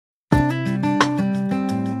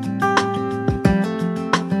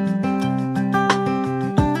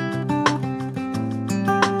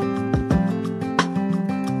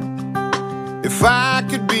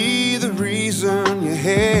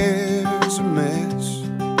mess,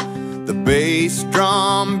 the bass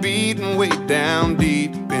drum beating way down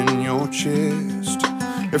deep in your chest.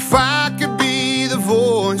 If I could be the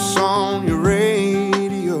voice on your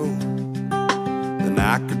radio, then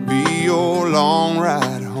I could be your long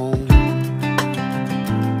ride home.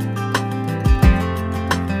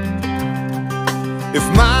 If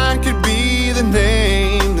mine could be the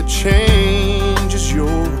name that changes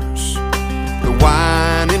yours, the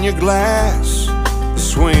wine in your glass, the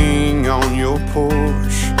swing on your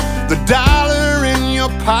Porsche, the dollar in your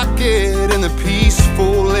pocket and the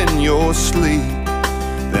peaceful in your sleep,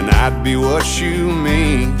 then I'd be what you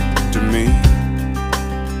mean to me.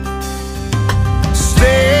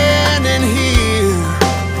 Standing here,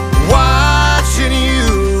 watching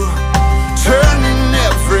you, turning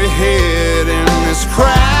every head in this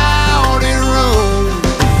crowded room.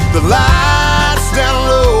 The lights down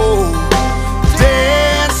low,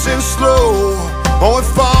 dancing slow. Oh, if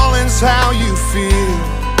falling's how you feel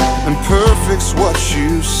and perfect's what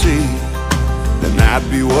you see, then I'd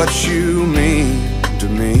be what you mean to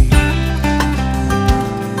me.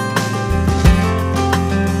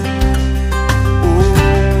 Ooh,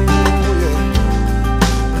 yeah.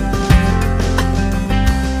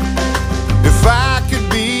 If I could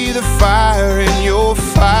be the fire in your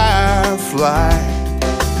firefly,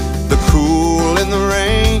 the cool in the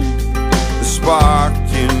rain, the spark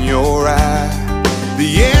in your eye,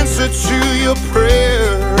 the answer to your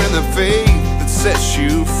prayer and the faith that sets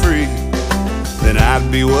you free, then I'd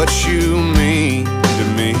be what you mean to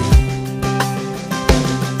me.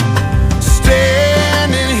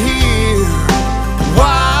 Standing here,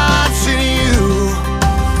 watching you,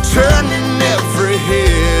 turning every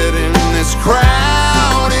head in this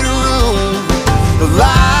crowded room. The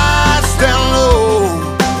lights down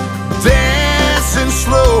low, dancing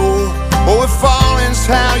slow. Oh, if falling's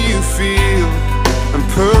how you feel and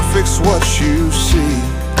perfect's what you see,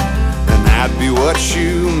 then I'd be what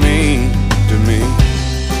you mean to me.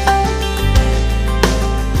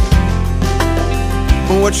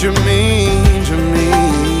 What you mean to me.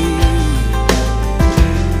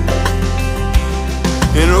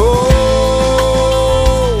 And oh,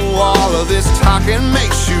 all of this talking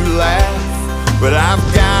makes you laugh, but I've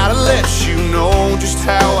gotta let you know just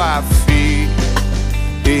how I feel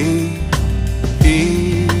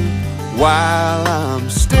while I'm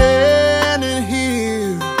standing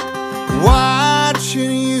here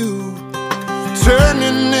watching you,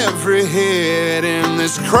 turning every head in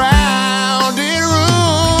this crowded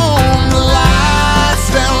room. The lights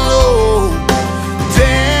down low,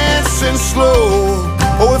 dancing slow.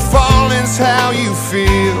 Oh, if falling's how you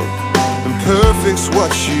feel and perfect's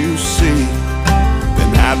what you see,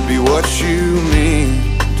 then I'd be what you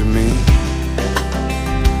mean to me.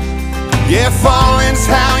 Yeah, falling's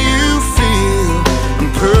how you feel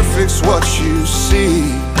and perfect's what you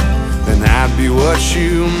see, then I'd be what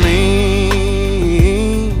you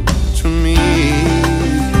mean to me.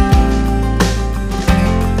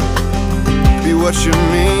 Be what you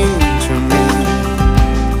mean.